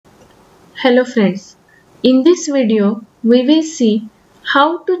Hello friends, in this video we will see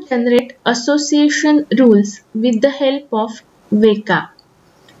how to generate association rules with the help of WEKA.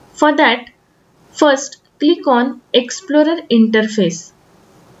 For that, first click on Explorer interface.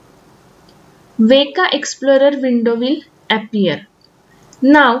 WEKA Explorer window will appear.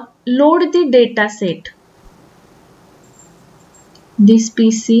 Now load the dataset. This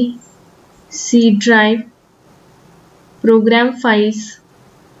PC, C drive, program files,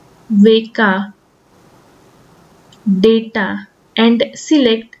 WEKA, data and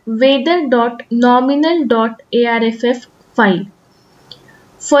select weather.nominal.arff file.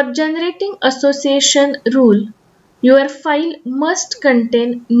 For generating association rule, your file must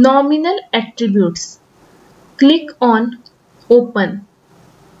contain nominal attributes. Click on Open.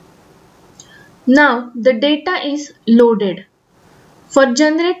 Now the data is loaded. For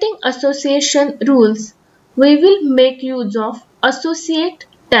generating association rules, we will make use of Associate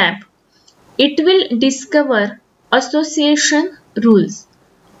tab. It will discover association rules.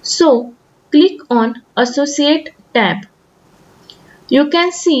 So, click on Associate tab. You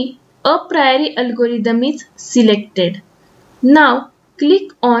can see a priori algorithm is selected. Now,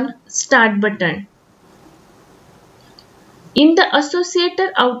 click on Start button. In the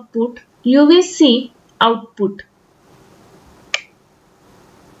associator output, you will see output.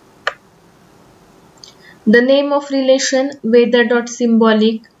 The name of relation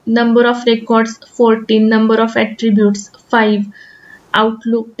weather.symbolic, number of records 14, number of attributes 5,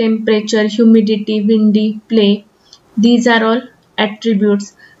 outlook, temperature, humidity, windy, play. These are all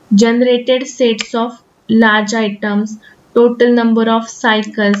attributes. Generated sets of large items, total number of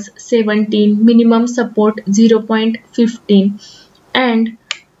cycles 17, minimum support 0.15, and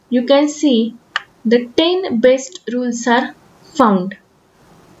you can see the 10 best rules are found.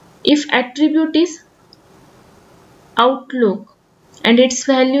 If attribute is outlook and its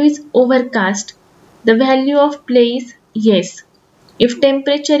value is overcast, the value of play is yes. If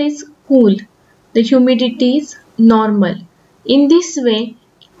temperature is cool, the humidity is normal. In this way,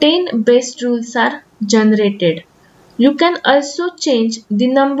 10 best rules are generated. You can also change the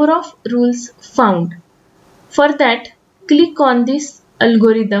number of rules found. For that, click on this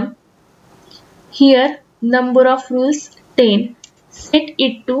algorithm. Here, number of rules 10. Set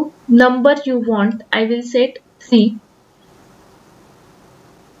it to number you want. I will set 3.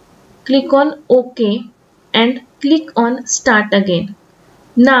 Click on OK and click on Start again.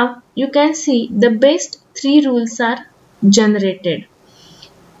 Now you can see the best 3 rules are generated.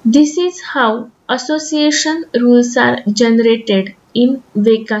 This is how association rules are generated in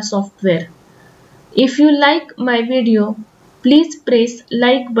WEKA software. If you like my video, please press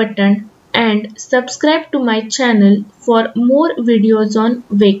like button and subscribe to my channel for more videos on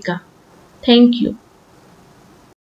WEKA. Thank you.